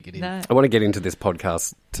No. I want to get into this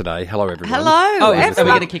podcast today. Hello, everyone. Hello. Oh, everyone. are we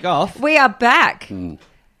going to kick off? We are back.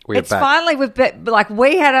 We are back. Finally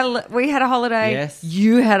we had a holiday. Yes.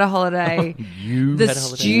 You had a holiday. The had a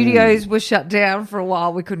holiday. studios were shut down for a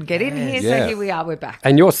while. We couldn't get in here, Yeah. so here we are. We're back.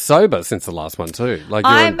 And you're sober since the last one too. Like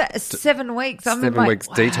you're I'm on 7 weeks. I'm in 7 my weeks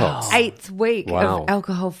detox. 8th week Wow. of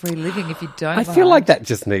alcohol-free living. If you don't, I feel like that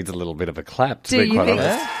just needs a little bit of a clap. To Do be you quite think?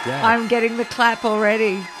 honest. Yeah. I'm getting the clap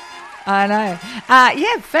already. I know.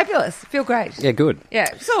 Yeah, fabulous. Feel great. Yeah, good. Yeah,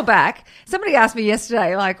 it's all back. Somebody asked me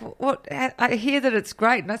yesterday, like, what? I hear that it's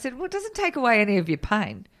great. And I said, well, it doesn't take away any of your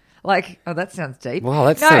pain. Like, oh, that sounds deep. Wow,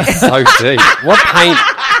 that No. sounds so deep. What pain?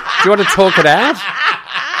 Do you want to talk it out?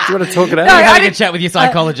 Do you want to talk it out? No, You're I having a didn't- chat with your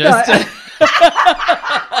psychologist.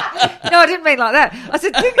 No, I didn't mean like that. I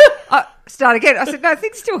said, start again. I said, no,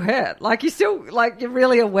 things still hurt. Like, you're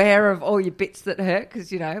really aware of all your bits that hurt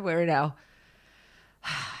because, we're in our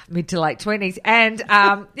mid to late 20s. And,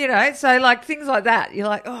 so like things like that, you're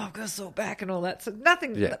like, oh, I've got a sore back and all that. So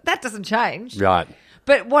nothing, that doesn't change. Right.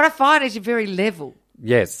 But what I find is you're very level.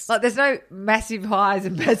 Yes. Like there's no massive highs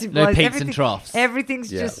and massive No lows. peaks and troughs.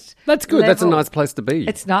 Everything's Yeah. just That's good. That's a level. nice place to be.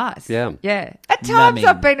 It's nice. Yeah. Yeah. At times Numbing.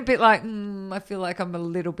 I've been a bit like, I feel like I'm a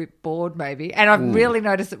little bit bored maybe. And I've really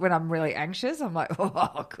noticed it when I'm really anxious. I'm like, oh,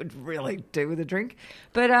 I could really do with a drink.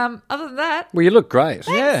 But other than that, Well, you look great.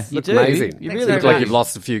 Yeah, You look you do. amazing. You Thanks really look very like much. you've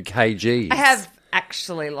lost a few kgs. I have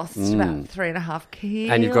actually lost about 3.5 kilos.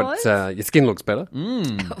 And you've got, your skin looks better.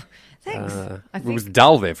 Thanks. I It was think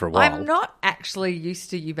dull there for a while. I'm not actually used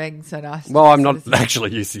to you being so nice. to Well, me, I'm so not this is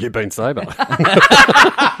actually used to you being sober.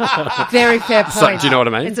 a very fair point. So, do you know what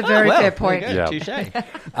I mean? It's a very fair point. Yeah. Touche.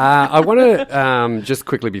 I want to just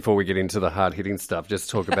quickly before we get into the hard hitting stuff, just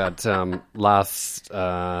talk about the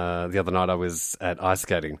other night I was at ice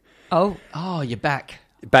skating. Oh, Oh, you're back.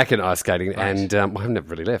 Back in ice skating, and I've never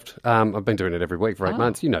really left. I've been doing it every week for 8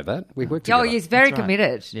 months. You know that we work together. oh, he's very That's right.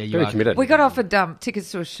 committed. Yeah, you Very are. committed. We got offered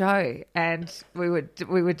tickets to a show, and we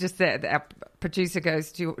were just there. Our producer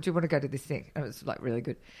goes, "Do you want to go to this thing?" And it was like really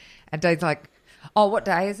good. And Dave's like, "Oh, what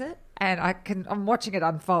day is it?" And I'm watching it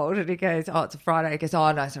unfold, and he goes, "Oh, it's a Friday." He goes,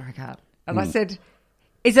 "Oh, no, sorry, I can't." And I said,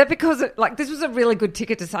 "Is that because this was a really good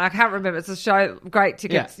ticket to say? I can't remember. It's a show, great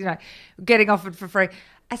tickets, getting offered for free."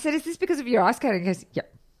 I said, "Is this because of your ice skating?" He goes, "Yep."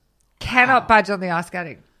 Cannot budge on the ice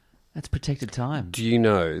skating. That's protected time. Do you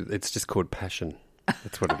know it's just called passion?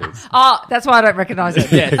 That's what it is. Oh, that's why I don't recognise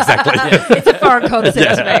it. Yeah, exactly. It's a foreign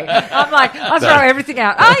concept to me. I'm like, I'll throw everything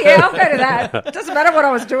out. Oh, yeah, I'll go to that. It doesn't matter what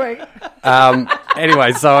I was doing.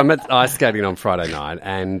 Anyway, so I'm at ice skating on Friday night,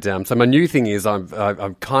 and so my new thing is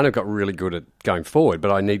I've kind of got really good at going forward,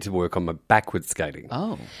 but I need to work on my backward skating.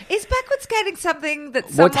 Oh. Is backward skating something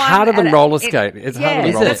that Well, it's harder than roller skating. It's harder than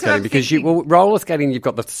Yes, roller that's what I'm skating because thinking. roller skating, you've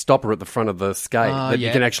got the stopper at the front of the skate Oh, that you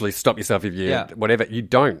yeah. can actually stop yourself if you Yeah. whatever. You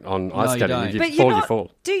don't on ice you skating. don't. If you But fall, you're you not,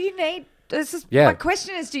 fall. do you need... This is, Yeah. My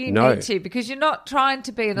question is, do you No. need to? Because you're not trying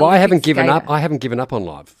to be an Well, I Olympic haven't given skater. up. I haven't given up on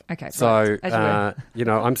life. Okay, So, right. As you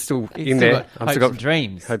were. I'm still You've in still there. got I've hopes still got and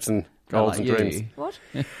dreams. hopes and Not goals like and dreams. What?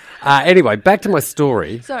 Anyway, back to my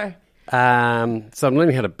story. Sorry. So I'm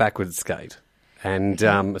learning how to backwards skate, and so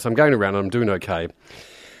I'm going around and I'm doing okay.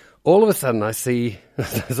 All of a sudden, I see, I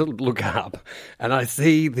sort of look up, and I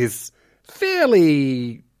see this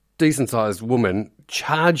fairly decent-sized woman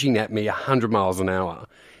charging at me 100 miles an hour.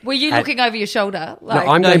 Were you looking over your shoulder? No,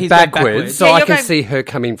 I'm No, going he's going backwards, backwards. so Yeah, I you're can going- see her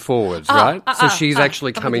coming forwards, right? So she's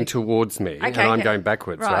actually I'm coming with you. towards me, and Okay, I'm okay. going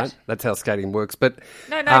backwards, Right. right? That's how skating works. But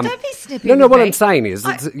No, don't be snippy No, with what me. I'm saying is,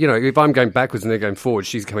 it's, if I'm going backwards and they're going forward,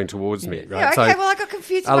 she's coming towards me, right? Yeah, okay, well, I got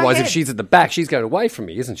confused in my Otherwise, if head. she's at the back, she's going away from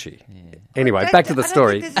me, isn't she? Anyway, I back to the don't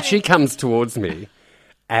story. think there's She any- comes towards me,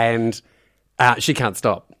 and she can't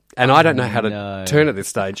stop. And I don't know how to no. turn at this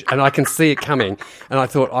stage, and I can see it coming. And I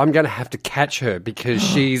thought, I'm going to have to catch her because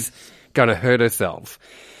she's going to hurt herself.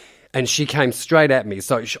 And she came straight at me.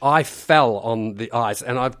 So I fell on the ice,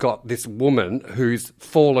 and I've got this woman who's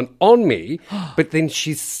fallen on me, but then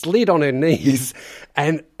she slid on her knees,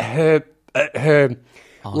 and her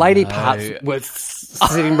lady parts were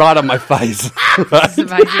sitting right on my face. This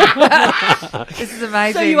is amazing. This is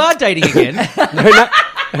amazing. So you are dating again.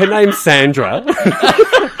 Her name's Sandra.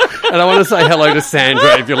 And I want to say hello to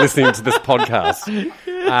Sandra if you're listening to this podcast.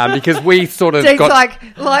 Because we sort of Dean's got... like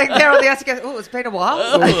they're on the ice. He goes, oh, it's been a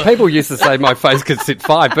while. People used to say my face could sit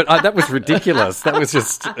 5, but that was ridiculous. That was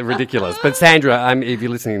just ridiculous. But Sandra, if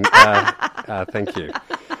you're listening, thank you.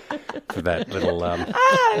 for that little. I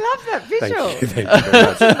love that visual. Thank you very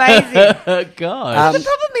much. Amazing. God. The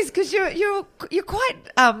problem is because you're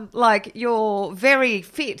quite you're very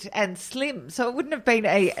fit and slim, so it wouldn't have been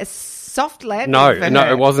a soft landing. No, for no,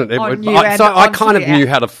 her it wasn't. on you and I onto kind of the knew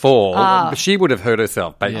how to fall. Ah. She would have hurt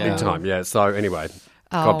herself big Yeah. time. Yeah. So anyway,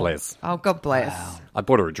 God bless. Oh, God bless. I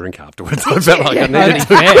bought her a drink afterwards. I felt like I needed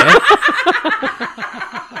Fair.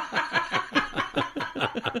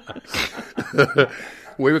 to.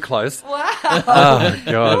 We were close. Wow. Oh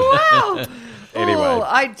God. Wow. Anyway. Oh,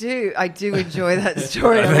 I do enjoy that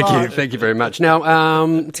story a lot. Thank you very much. Now,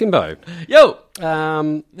 Timbo, Yo. you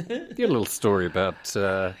had a little story about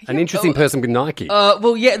an interesting person with Nike.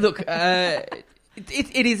 Well, yeah, look, it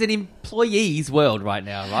is an employee's world right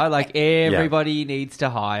now, right? Like, everybody needs to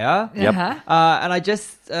hire. Yep. Uh-huh. And I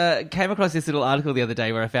just came across this little article the other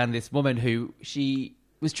day where I found this woman who she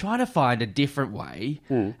was trying to find a different way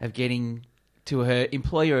of getting to her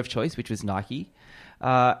employer of choice, which was Nike.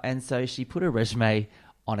 And so she put her resume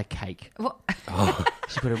on a cake. What?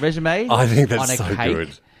 She put a resume I think that's on a so cake.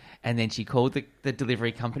 good. And then she called the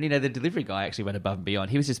delivery company. No, the delivery guy actually went above and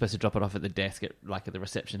beyond. He was just supposed to drop it off at the desk, at the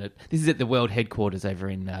reception. This is at the world headquarters over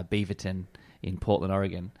in Beaverton in Portland,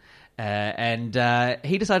 Oregon. And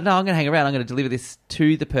he decided, no, I'm going to hang around. I'm going to deliver this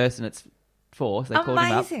to the person it's for. So they called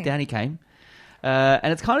him up. Amazing. Down he came.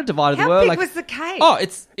 And it's kind of divided the How world. big was the cake? Oh,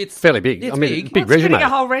 it's Fairly big. It's I mean, big. big What's putting resume. a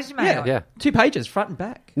whole resume Yeah, on? Yeah. 2 pages, front and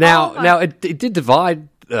back. Now, Oh, my- it did divide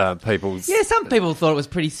people's. Yeah, some people thought it was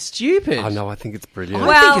pretty stupid. I know. I think it's brilliant. I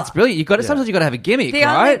Well- think it's brilliant. You got to sometimes you got to have a gimmick,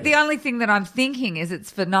 right? The only thing that I'm thinking is it's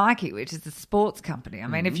for Nike, which is a sports company. I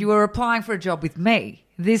mean, if you were applying for a job with me,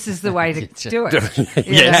 this is the way to do it.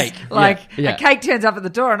 Yeah. Cake. Like Yeah. a cake turns up at the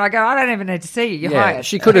door and I go, I don't even need to see you. You're Yeah, hired.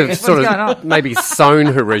 she could have What's sort going on? of maybe sewn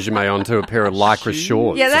her resume onto a pair of lycra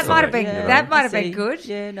shorts. Yeah, or that might have something, been you know? that might I have been see. good.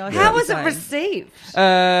 Yeah, no, I see How what was you're it saying.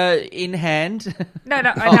 received? In hand. No, I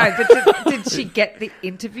know, but did she get the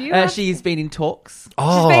interview? She's been in talks.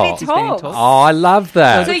 Oh, She's been in She's been in talks. talks. oh, I love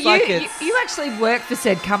that. So Looks like it's- you actually work for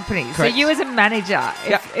said company. Correct. So you as a manager,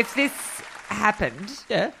 Yep. if this happened,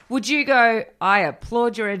 Yeah. would you go, I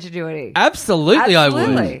applaud your ingenuity? Absolutely, I would.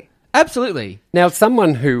 Absolutely. Absolutely. Now,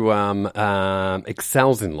 someone who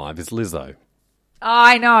excels in life is Lizzo.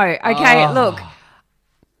 I know. Okay, Oh. look.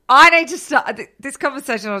 I need to start this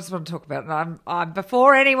conversation. I just want to talk about it. And I'm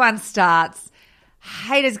before anyone starts,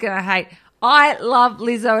 haters gonna hate. I love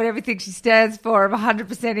Lizzo and everything she stands for. I'm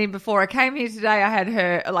 100% in. Before I came here today, I had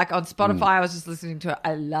her like on Spotify. I was just listening to her.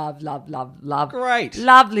 I love. Great.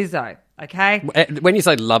 Love Lizzo. Okay. When you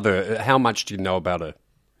say love her, how much do you know about her?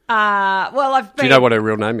 Well, I've been. Do you know what her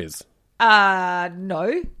real name is?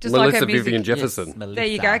 No. Just like Melissa her music. Vivian Jefferson. Yes, There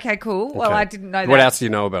you go. Okay, cool. Well, Okay. I didn't know that. What else do you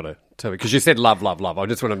know about her? Tell me, because you said love. I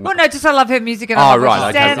just want to. Well, no, just I love her music and Oh, I love right,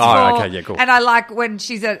 what she okay. stands Oh, for. okay, yeah, cool. And I like when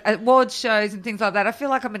she's at awards shows and things like that. I feel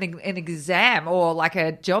like I'm in an exam or like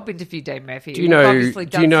a job interview, Dave Murphy. Do you know? Obviously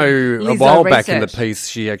Do you done know? some A Lizzo while back in the research. piece,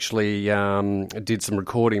 she actually did some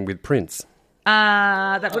recording with Prince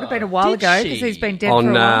That would have been a while Did ago she? because he's been dead for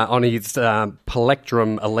a while. on his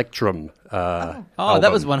Plectrum Electrum. Oh, album.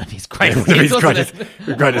 that was one of his greatest One of his hits, wasn't greatest,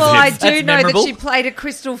 it? greatest Well, I hits. do That's know memorable. that she played a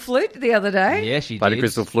crystal flute the other day. Yeah, she Played did. a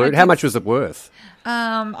crystal flute. How much was it worth?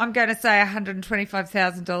 I'm going to say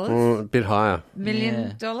 $125,000 A bit higher,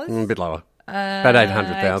 million dollars. a bit lower. About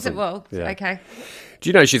 800,000. Well, Yeah. okay. Do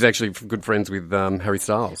you know she's actually good friends with Harry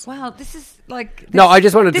Styles? Wow, this is like. No, I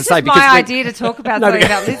just wanted to this say is because my when- idea to talk about No, something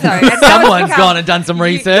because- about Lizzo. And now it's Someone's become- gone and done some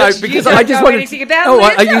research. You because don't I just know wanted anything about Oh,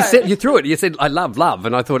 Lizzo. you threw it. You said I love,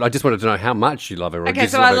 and I thought I just wanted to know how much you love her. Or Okay,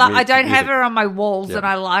 just so love her I don't have music. her on my walls, Yeah. and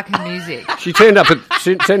I like her music. She turned up at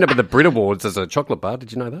the Brit Awards as a chocolate bar.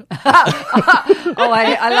 Did you know that? Oh,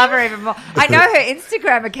 I love her even more. I know her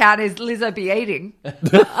Instagram account is Lizzo Be Eating.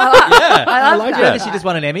 Yeah. I love like that. She just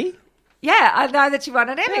won an Emmy. Yeah, I know that she won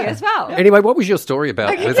an Emmy as well. Anyway, what was your story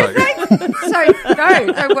about Okay, Lizzo?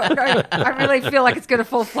 no, I really feel like it's going to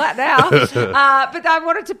fall flat now. But I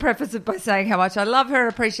wanted to preface it by saying how much I love her,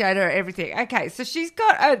 appreciate her, everything. Okay, so she's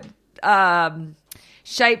got a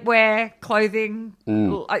shapewear, clothing.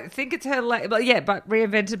 I think it's her, but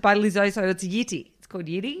reinvented by Lizzo, so it's Yitty. It's called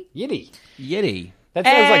Yitty. Yeti. That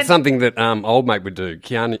sounds like And- something that old mate would do.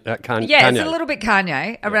 Kanye. Yeah, it's a little bit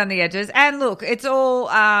Kanye around the edges. And look, it's all,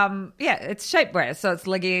 it's shapewear. So it's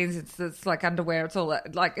leggings, it's like underwear. It's all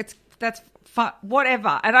like, that's fun,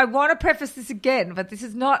 whatever. And I want to preface this again, but this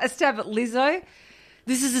is not a stab at Lizzo.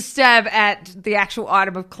 This is a stab at the actual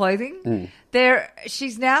item of clothing.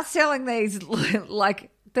 She's now selling these,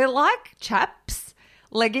 they're like chaps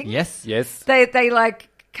leggings. Yes. Yes. They like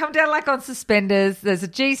come down like on suspenders. There's a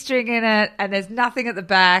G-string in it, and there's nothing at the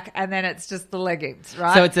back, and then it's just the leggings,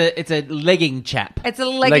 right? So it's a legging chap. It's a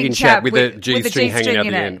legging chap with a G-string hanging out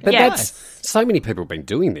in the it. end. But Yeah. that's so many people have been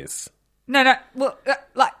doing this. No. Well,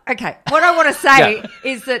 okay. What I want to say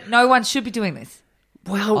is that no one should be doing this.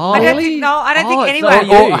 Well, I don't really? think. No, I don't think it's anyone. not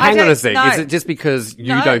you. Or I hang on don't- a sec. no. Is it just because you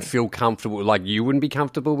No. don't feel comfortable, like you wouldn't be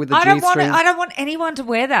comfortable with the I G-string? don't want anyone to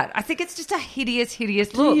wear that. I think it's just a hideous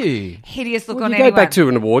look. you? Hideous look Well, on you anyone. go back to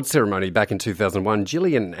an awards ceremony back in 2001.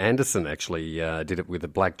 Gillian Anderson actually did it with a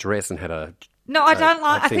black dress and had a. No, I don't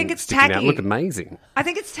like. I thing think it's sticking out. tacky. It looked amazing. I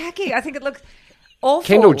think it's tacky. I think it looks awful.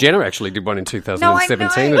 Kendall Jenner actually did one in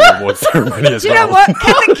 2017 know. at an awards ceremony as Do you well. know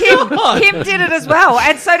what? Kim did it as well,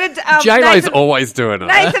 and so did J-Lo's Nathan, always doing it.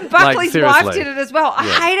 Nathan Buckley's wife seriously. did it as well. I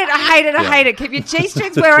Yeah. hate it. I hate it. Keep your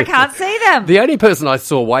G-strings where I can't see them. The only person I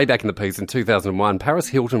saw way back in the piece in 2001, Paris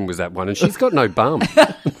Hilton was at one, and she's got no bum.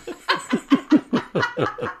 I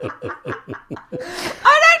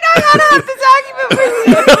don't know how to have this argument with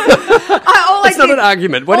you. It's not an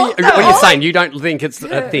argument. What are you all saying? You don't think it's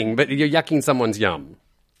a thing, but you're yucking someone's yum.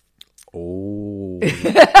 Oh.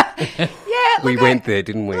 Yeah, We went there,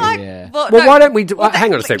 didn't we? Yeah. Well, why don't we do...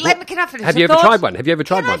 hang on a second. Can I finish Have a you ever thought? tried one? Have you ever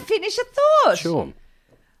tried Can one? I finish a thought? Sure.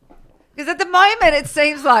 Because at the moment, it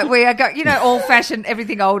seems like we are, old-fashioned,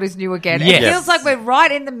 everything old is new again. Yes. It feels like we're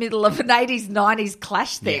right in the middle of an 80s, 90s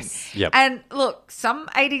clash thing. Yes. Yep. And look, some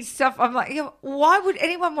 80s stuff, I'm like, why would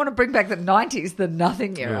anyone want to bring back the 90s, the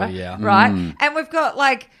nothing era? Oh, yeah. Right? And we've got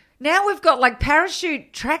now we've got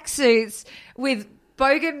parachute tracksuits with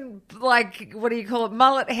bogan, what do you call it,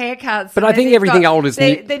 mullet haircuts. But And I think then everything you've got old is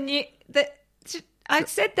new. the new... I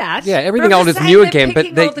said that. Yeah, But everything I'm old is just new saying they're again, but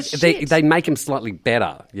picking all the shit. they make them slightly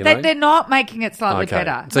better, you know? They're not making it slightly Okay.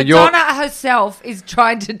 better. So Madonna herself is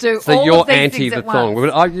trying to do So all you're of these anti things the at thong.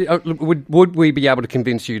 once. Would we be able to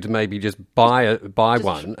convince you to maybe just buy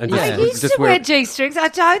one and I just, used just to wear wear it? G-strings. I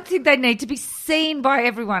don't think they need to be seen by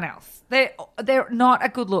everyone else. They're not a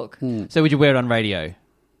good look. So would you wear it on radio?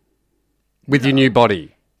 With your new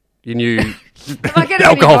body? Your new Am I getting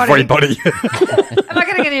alcohol-free body? Am I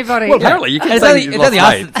getting a new body? Well, apparently you can It's say only, you've it's lost only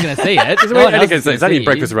us weight. that's going to see it. It's No one else only is gonna it's only see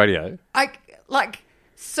breakfast you. radio.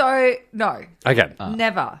 No, Okay.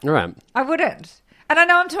 never. All right. I wouldn't. And I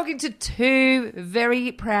know I'm talking to two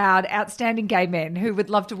very proud, outstanding gay men who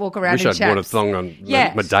would love to walk around Wish in I'd worn a chaps. thong on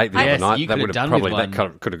Yeah. my date the Yes, other night. you That could would have have done with probably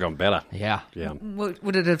one. could have gone better. Yeah. Yeah.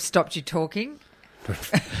 Would it have stopped you talking?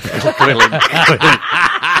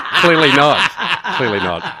 Clearly not. Clearly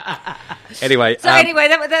not. Anyway. So anyway,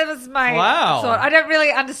 that was my Wow. thought. I don't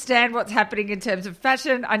really understand what's happening in terms of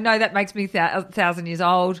fashion. I know that makes me 1,000 years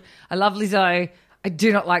old. I love Lizzo. I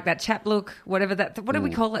do not like that chap look, whatever that. What do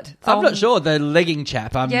we call it? I'm not Thong? sure. The legging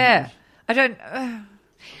chap. Yeah, I don't.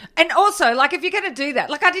 And also, if you're going to do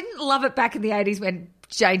that, I didn't love it back in the 80s when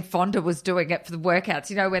Jane Fonda was doing it for the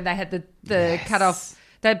workouts. You know, when they had the cut off.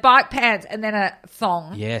 The bike pants and then a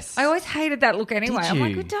thong. Yes. I always hated that look anyway. Did I'm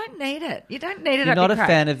like, you? we don't need it. You don't need it. You're up not your a crack.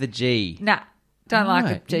 fan of the G. Nah, don't like a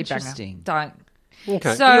Right, G interesting. banger. Don't.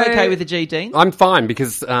 Okay. So, Are you okay with the G, Dean? I'm fine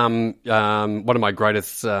because one of my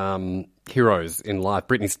greatest heroes in life,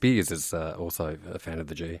 Britney Spears, is also a fan of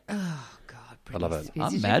the G. Oh God, I love it.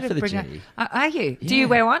 I'm Did you mad get for the bring G. Are you? Do Yeah. you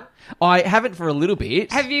wear one? I haven't for a little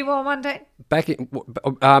bit. Have you worn one, Dave? Back in,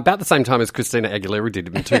 about the same time as Christina Aguilera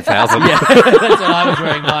did in 2000. That's what I was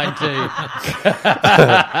wearing mine too.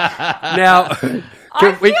 Now,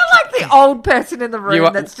 I feel like the old person in the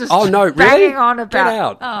room that's just really? banging on about. Get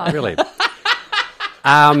out. Oh. Really?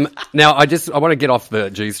 Now, I want to get off the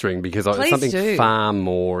G-string because Please something do. far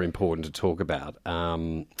more important to talk about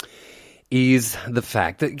is the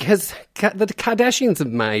fact that because the Kardashians have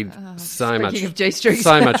made so of G-strings.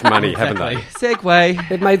 much money, haven't they? Segue.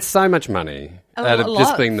 They've made so much money out of lot.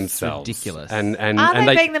 just being themselves. ridiculous. And Are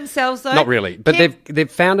they being themselves though? Not really, but Kim- they've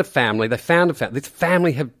found a family. They found a family. This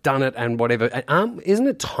family have done it and whatever. And, isn't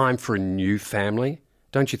it time for a new family?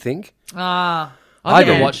 Don't you think? Ah. I've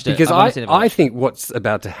do, never watched it. because I've honestly never I watched it. think what's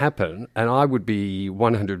about to happen, and I would be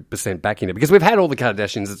 100% backing it because we've had all the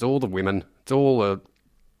Kardashians. It's all the women. It's all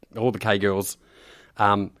the K girls.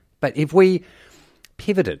 But if we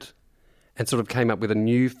pivoted and sort of came up with a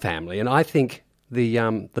new family, and I think the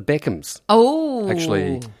Beckhams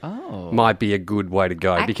actually might be a good way to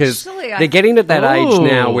go because Actually, they're getting at that age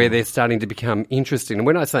now Ooh. where they're starting to become interesting. And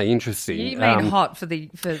when I say interesting, You mean hot for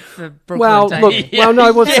Brooklyn? well, don't look, you? well,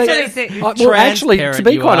 no, well, That's see, what he said. well, actually, to Transparent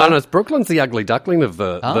be you quite are. honest, Brooklyn's the ugly duckling of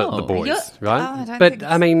the Oh. boys, You're- right? oh, I don't But think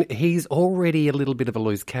I mean, he's already a little bit of a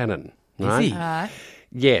loose cannon, right? Is he? Right.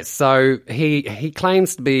 Yes. So he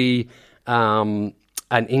claims to be an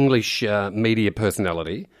English media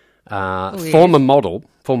personality. Former model.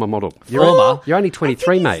 You're only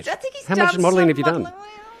 23, mate. I think he's How done much modelling some have you done? modelling.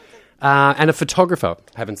 And a photographer.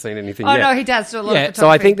 Haven't seen anything Oh yet. no, he does do a lot of photography. So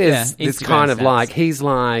I think there's this Instagram kind of stats.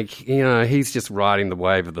 like he's just riding the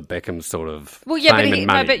wave of the Beckham sort of Well, yeah, fame and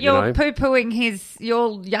money. you're poo-pooing you're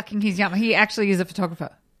yucking his yum. He actually is a photographer.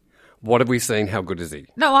 What have we seen? How good is he?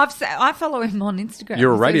 No, I follow him on Instagram.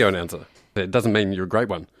 You're a So radio announcer. It doesn't mean you're a great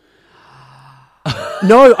one.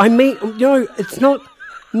 No, I mean, no, it's not.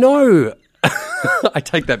 No. I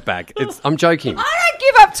take that back. I'm joking. I don't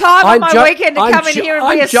give up time on my weekend to come in here and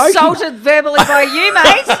be assaulted verbally by you,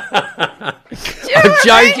 mate.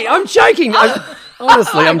 I'm joking.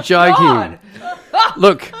 Honestly, I'm joking.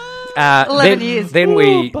 Look, 11 years. Then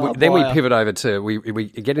we Barbara. pivot over to we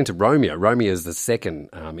get into Romeo. Romeo is the second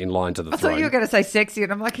in line to the I throne. thought you were going to say sexy,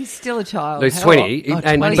 and I'm like, he's still a child. No, he's Hell. 20, Oh,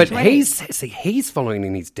 but 20. he's following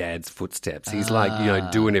in his dad's footsteps. He's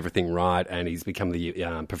doing everything right, and he's become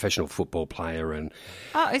the professional football player, and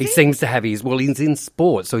Oh, is he he? seems to have he's in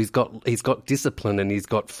sport, so he's got discipline and he's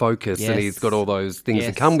got focus and Yes. he's got all those things that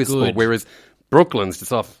Yes, come with sport. good. Whereas Brooklyn's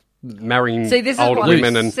just off marrying See, this is older why,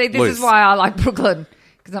 women and this loose. is why I like Brooklyn,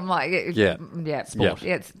 because I'm like, Yeah. sport. Yeah.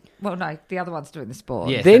 Yeah, it's, well, no, the other one's doing the sport.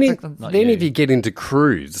 Yeah. Then, Brooklyn's not you. if you get into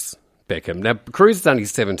Cruz, Beckham. Now, Cruz is only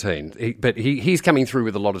 17, but he's coming through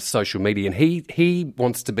with a lot of social media, and he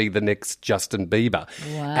wants to be the next Justin Bieber.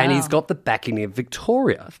 Wow. And he's got the backing of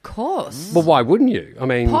Victoria. Of course. Well, why wouldn't you? I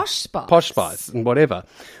mean, Posh Spice. Posh Spice and whatever.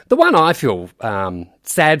 The one I feel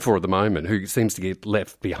sad for at the moment, who seems to get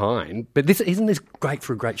left behind, but isn't this great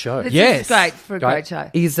for a great show? This Yes. is great for a great show.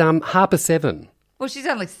 Is Harper 7. Well, she's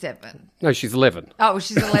only 7. No, she's 11. Oh, well,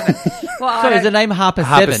 she's 11. Well, I Sorry, is don't- the name Harper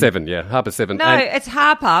Harper 7? 7, yeah. Harper 7. No, And it's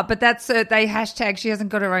Harper, but that's they hashtag. She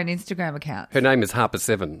hasn't got her own Instagram account. her name is Harper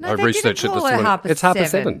 7. No, I they researched didn't it call this her morning. Harper It's Harper 7.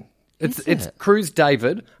 7. It's it? Cruz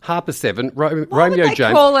David, Harper 7, Why Romeo would they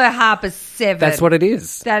James. call her Harper 7? That's what it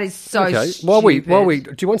is. That is so Okay. stupid. While we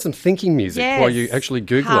do you want some thinking music Yes. while you actually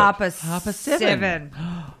Google Harper it? 7.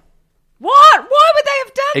 What? Why would they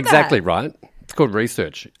have done Exactly that? right. It's called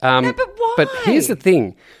research. No, but why? But here's the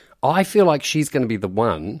thing. I feel like she's going to be the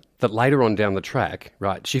one that later on down the track,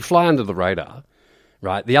 right, she'll fly under the radar,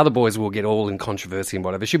 right? The other boys will get all in controversy and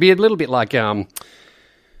whatever. She'll be a little bit like,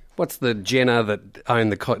 what's the Jenna that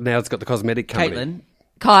owned now it's got the cosmetic company?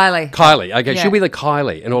 Caitlin. Kylie. Okay, Yeah. she'll be the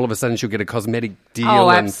Kylie, and all of a sudden she'll get a cosmetic deal. Oh,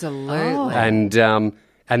 and, absolutely.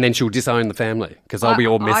 And then she'll disown the family because they'll be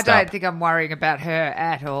all messed I don't up. think I'm worrying about her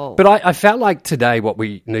at all. But I felt like today what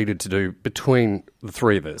we needed to do between the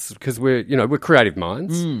three of us, because we're creative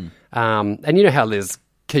minds, and you know how there's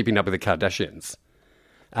keeping up with the Kardashians.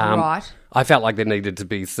 Right. I felt like there needed to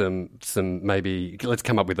be some maybe let's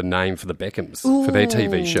come up with a name for the Beckhams for their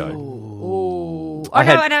TV show. Ooh. I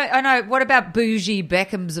I know. What about bougie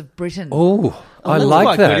Beckhams of Britain? Oh, I that's like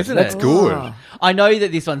quite that. good, isn't That's it? good. Oh. I know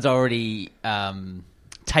that this one's already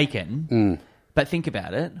taken, but think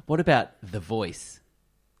about it. What about The Voice?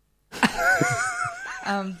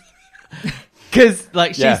 Because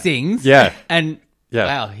she Yeah. sings, Yeah. and Yeah.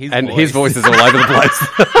 wow, his voice is all over the place.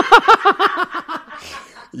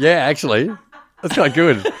 Yeah, actually, that's quite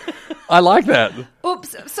good. I like that.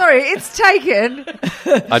 Oops, sorry, it's taken.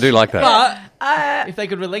 I do like that. But if they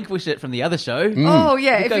could relinquish it from the other show, Oh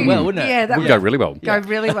yeah, It'd go well, wouldn't it? Yeah, that Would go really well. go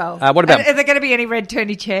really well. What about- Are there going to be any red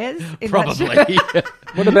turny chairs? In that show? probably.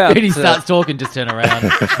 What about When he starts talking, just turn around.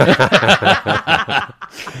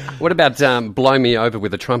 what about Blow Me Over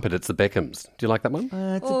with a Trumpet? It's the Beckhams. Do you like that one?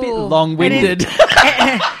 It's a bit Ooh. long-winded.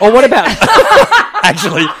 Or what about?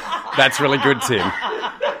 Actually, that's really good, Tim.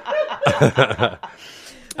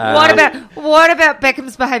 What about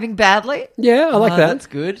Beckham's behaving badly? Yeah, I like that. That's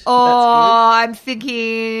good. Oh, I'm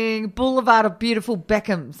thinking Boulevard of Beautiful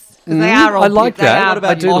Beckhams. 'Cause they are all I like they that. are What about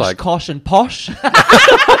What about I do Osh, like- Kosh, and Posh?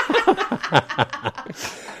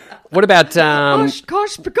 What about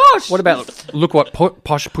Gosh. what about look what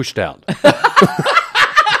Posh pushed out?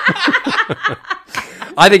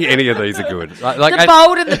 I think any of these are good. The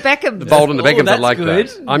Bold and the Beckhams. The Bold and the Oh, Beckhams, I that's like good.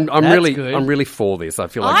 that. I'm That's good. really for this. I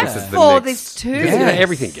feel like I'm this is the for next. this too. Because, Yes.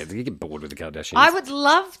 everything gets you get bored with the Kardashians. I would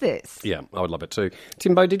love this. Yeah, I would love it too.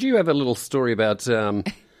 Timbo, did you have a little story about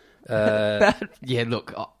Yeah,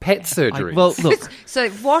 look. pet surgery? Well, look. So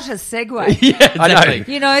what a segue. Yeah, I know.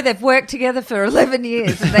 exactly. You know, they've worked together for 11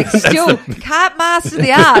 years and they still can't master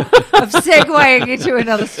the art of segueing into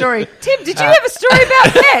another story. Tim, did you have a story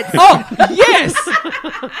about pets? Oh, yes,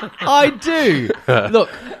 I do. Look,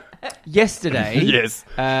 yesterday, Yes.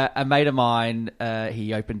 a mate of mine,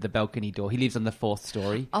 he opened the balcony door. He lives on the 4th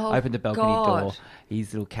story. Oh, opened the balcony God. door.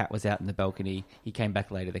 His little cat was out in the balcony. He came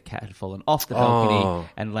back later. The cat had fallen off the balcony Oh.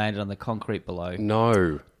 and landed on the concrete below.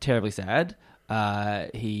 No. Terribly sad.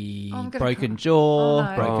 He I'm gonna broken cry. jaw, Oh,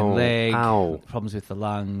 no. broken leg, ow. problems with the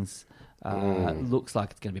lungs. Looks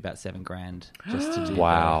like it's going to be about $7,000 just to do.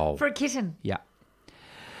 Wow. For a kitten. Yeah.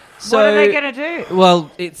 What are they going to do?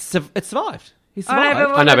 Well, it survived. He survived.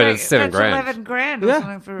 I know, but it's $7,000. That's $11,000 or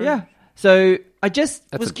something for. Yeah. So I just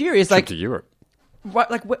was curious, Trip like, to Europe.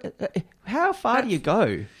 how far do you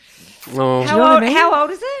go? Oh, How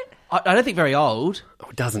old is it? I don't think very old.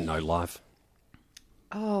 it doesn't know life.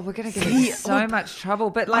 Oh, we're going to get in so much trouble.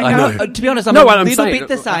 But like, I know. To be honest, I'm No, a what I'm little saying, bit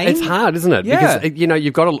the same. It's hard, isn't it? Yeah. Because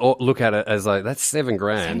you've got to look at it as like that's $7,000.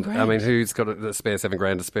 $7,000. I mean, who's got a spare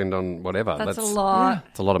 $7,000 to spend on whatever? that's a lot.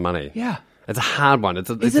 It's a lot of money. Yeah. It's a hard one.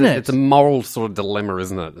 Isn't it? It's a moral sort of dilemma,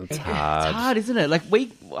 isn't it? It's hard. It's hard, isn't it? Like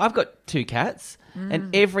I've got 2 cats,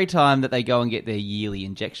 and every time that they go and get their yearly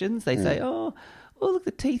injections, they say, "Oh, look,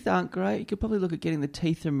 the teeth aren't great. You could probably look at getting the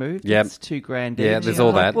teeth removed. Yep. It's $2,000." Yeah, each." there's I'm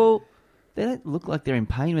all like, that. Well, they don't look like they're in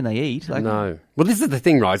pain when they eat. Like, No. Well, this is the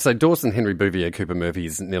thing, right? So Dawson Henry Bouvier Cooper Murphy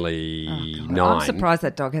is nearly 9. I'm surprised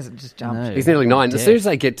that dog hasn't just jumped. No. He's nearly 9. As Death. soon as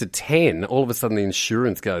they get to 10, all of a sudden the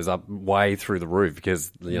insurance goes up way through the roof because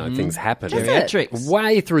things happen. Does it? Geriatrics.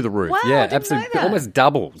 Way through the roof. Wow, I yeah, didn't absolutely. know that. Almost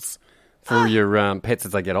doubles for your pets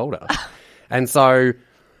as they get older. And so,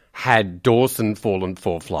 had Dawson fallen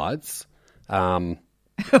 4 flights,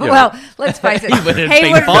 Well, let's face it, would have he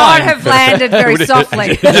been would not fine. have landed very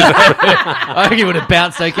softly. I think it would have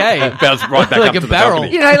bounced okay. bounced right back Like up a to the barrel.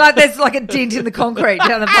 balcony. You know, like there's like a dent in the concrete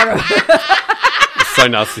down the bottom, So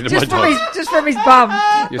nasty to my dog. just from his bum,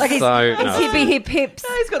 You're like his so nasty. hippie hips.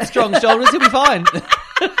 He's got strong shoulders. He'll be fine.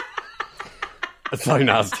 It's so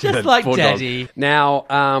nasty. Just that like poor dog. Daddy. Now,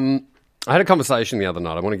 I had a conversation the other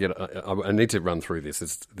night. I want to get. I need to run through this.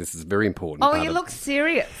 This is very important. Oh, part you of- look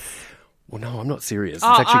serious. Well, no, I'm not serious. It's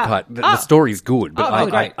Oh, actually quite. The story's good, but Oh,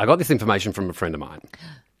 great. I got this information from a friend of mine.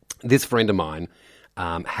 This friend of mine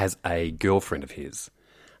has a girlfriend of his,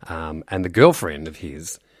 and the girlfriend of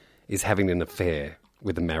his is having an affair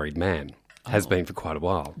with a married man. Has been for quite a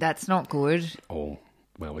while. That's not good. Oh,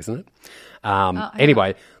 well, isn't it?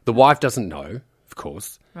 Anyway, the wife doesn't know, of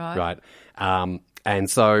course. Right. And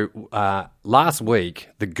so last week,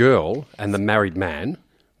 the girl and the married man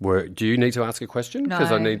were. Do you need to ask a question? Because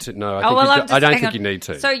No. I need to. No, I'm I don't hang think on. you need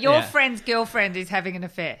to. So your Yeah. friend's girlfriend is having an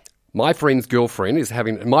affair. My friend's girlfriend is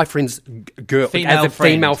having my friend's girl Female as a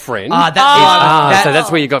friend. female friend. That's so that's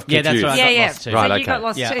where you got Yeah, confused. that's right. I got lost too. Right, So okay. you got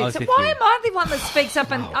lost Yeah, I too. was So with why you. am I the one that speaks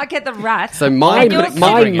up and I get the rat? So my And you're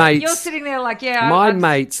sitting- mate's You're sitting there like, yeah. my I'm-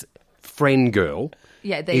 mate's friend girl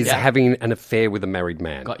Yeah, there is you go. having an affair with a married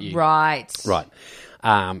man. Got you. Right. Right.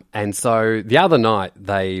 And so the other night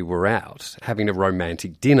they were out having a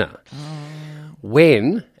romantic dinner.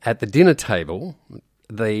 When at the dinner table,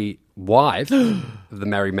 the wife of the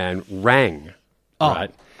married man rang. Right.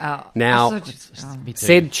 Oh, Now, I saw just- Me too.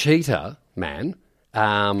 said cheater man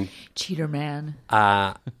cheater man.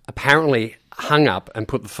 apparently hung up and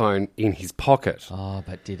put the phone in his pocket. Oh,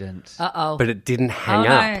 but didn't. Uh-oh. But it didn't hang Oh,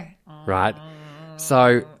 up, no. right?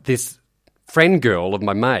 So this friend girl of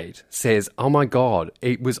my mate says, "Oh my God,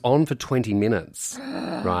 it was on for 20 minutes,"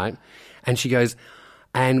 right? And she goes,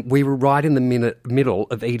 and we were right in the middle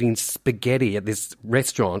of eating spaghetti at this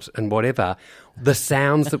restaurant and whatever. The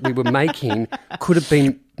sounds that we were making could have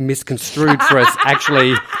been misconstrued for us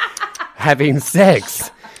actually having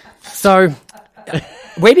sex. So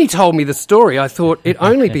when he told me the story, I thought it'd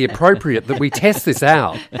only be appropriate that we test this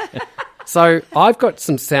out. So I've got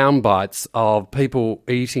some sound bites of people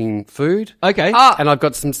eating food. Okay. And I've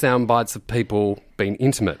got some sound bites of people being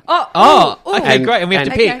intimate. Oh, okay, great. And we have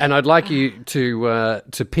to pick. And I'd like you to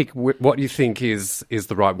pick what you think is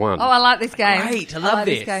the right one. Oh, I like this game. Great, I love like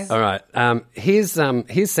this. game. All right. Here's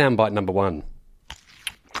sound bite number 1.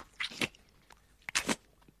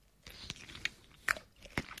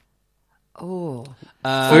 Oh. Food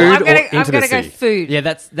I'm or gonna go intimacy? food. Yeah,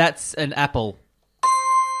 that's an apple.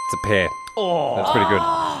 It's a pear. Oh, that's pretty good.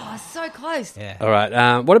 Oh, so close. Yeah. All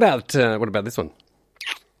right. What about this one?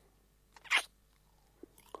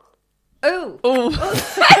 Ooh.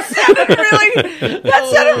 that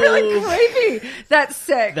sounded really creepy. That's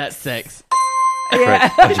sex. That's sex. yeah.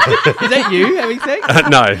 Is that you having sex?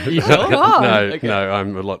 No, You sure? Oh. no, Okay. no.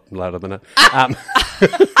 I'm a lot louder than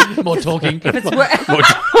that. More talking.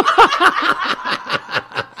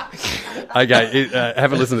 Okay,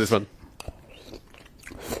 have a listen to this one.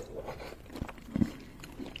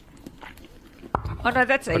 Oh no,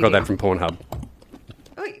 that's I eating. got that from Pornhub.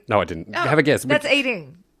 Wait. No, I didn't. No, Have a guess. That's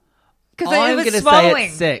eating. Because I'm it going was to say swallowing.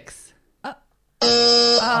 it's sex.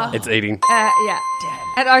 It's eating. Yeah.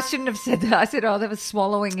 And I shouldn't have said that. I said, "Oh, there was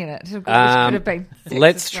swallowing in it," which could have been. sex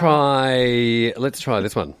Let's as well. try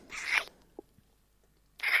this one.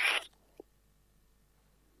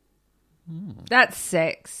 That's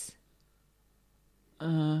sex.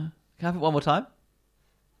 Can I have it one more time?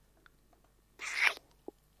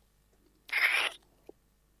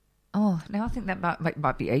 Oh, now I think that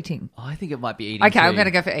might be eating. Oh, I think it might be eating. Okay, I'm too. going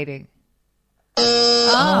to go for eating.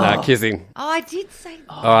 No, kissing. Oh, I did say.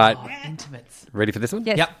 All right. Intimates. Ready for this one?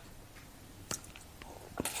 Yes. Yep.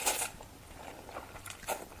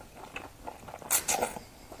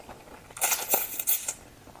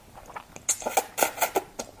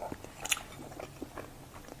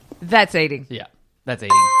 That's eating. Yeah, that's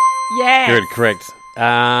eating. Yes. Good, correct.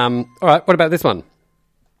 All right, what about this one?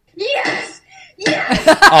 Yes!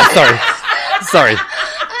 Oh, sorry.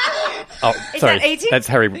 Oh, sorry. that eating? That's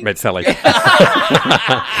Harry Met Sally.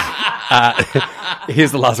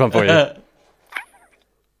 Here's the last one for you.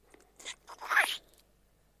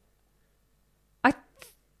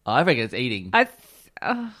 I reckon it's eating.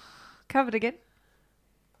 Covered again.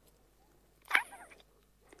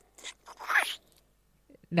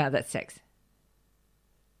 No, that's sex.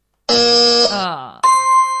 Oh.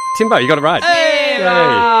 Timbo, you got it right. Hey!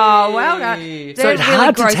 Oh, well done. So it's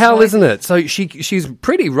hard to tell, isn't it? So she's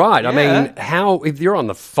pretty right. I mean, if you're on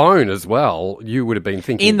the phone as well, you would have been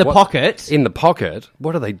thinking In the pocket. In the pocket.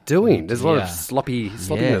 What are they doing? There's a lot of Yeah.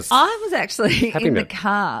 sloppiness. I was actually Happy in the Meal.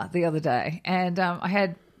 car the other day, and I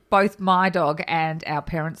had both my dog and our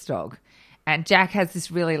parents' dog. And Jack has this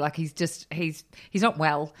really, like, he's not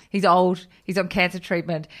well. He's old. He's on cancer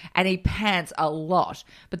treatment, and he pants a lot.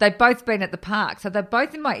 But they've both been at the park, so they're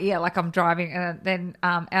both in my ear, like I'm driving. And then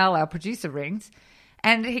Al, our producer, rings,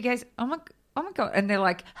 and he goes, "Oh my god!" And they're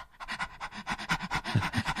like,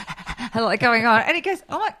 like going on, and he goes,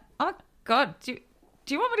 "Oh my god, do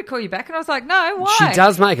you want me to call you back?" And I was like, "No, why?" She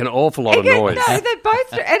does make an awful lot of He goes, noise. No, they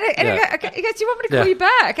both. And he goes, "Do you want me to call you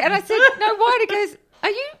back?" And I said, "No, why?" And he goes, "Are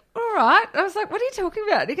you all right?" I was like, "What are you talking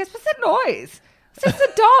about?" And he goes, "What's that noise?" I said, "It's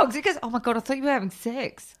the dogs." He goes, "Oh my god, I thought you were having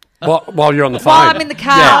sex." While you're on the phone. While I'm in the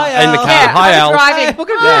car. Yeah, in the car. Yeah, Hi, I Al. was driving. Look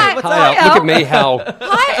at Hi, me. What's hi, up? Al. Look at me, how...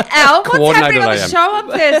 Hi, Al. What's happening coordinated on I the am. show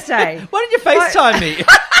on Thursday? Why didn't you FaceTime me?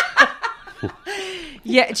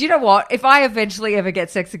 Yeah, do you know what? If I eventually ever get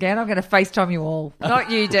sex again, I'm going to FaceTime you all. Not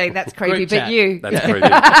you, Dean. That's creepy. Group But chat. you. That's creepy.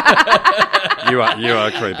 You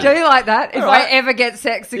are creepy. Do you like that? If right. I ever get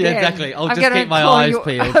sex again, exactly. I'll I'm just gonna keep my call eyes you-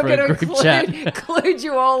 peeled I'm for a gonna group chat. include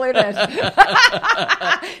you all in it.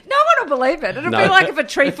 No one will believe it. It'll No. be like if a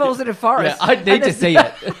tree falls in a forest. Yeah, I'd need to see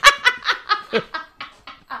it.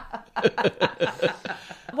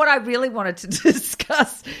 What I really wanted to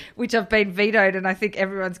discuss, which I've been vetoed and I think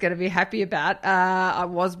everyone's going to be happy about, I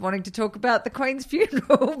was wanting to talk about the Queen's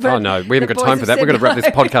funeral. But Oh, no, we haven't the got boys time for that. have We're going to wrap said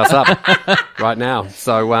this no. podcast up right now.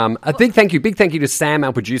 So a big thank you to Sam,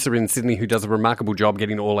 our producer in Sydney, who does a remarkable job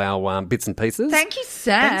getting all our bits and pieces. Thank you,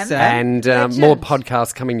 Sam. Thanks, Sam. And Legend. more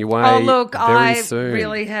podcasts coming your way Oh, look, very I soon.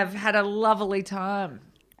 really have had a lovely time.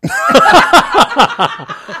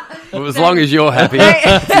 Well, as long as you're happy,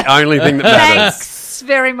 it's the only thing that matters. Thanks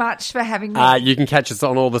very much for having me. You can catch us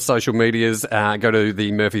on all the social medias. Go to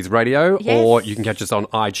the Murphy's Radio, Yes. or you can catch us on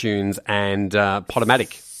iTunes and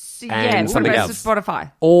Podomatic. And what something about else.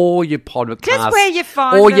 Spotify? All your podcasts. Just where you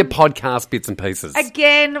find all them. your podcast bits and pieces.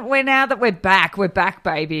 Again, now that we're back,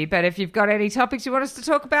 baby. But if you've got any topics you want us to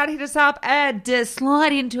talk about, hit us up and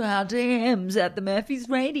slide into our DMs at the Murphy's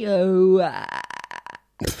Radio.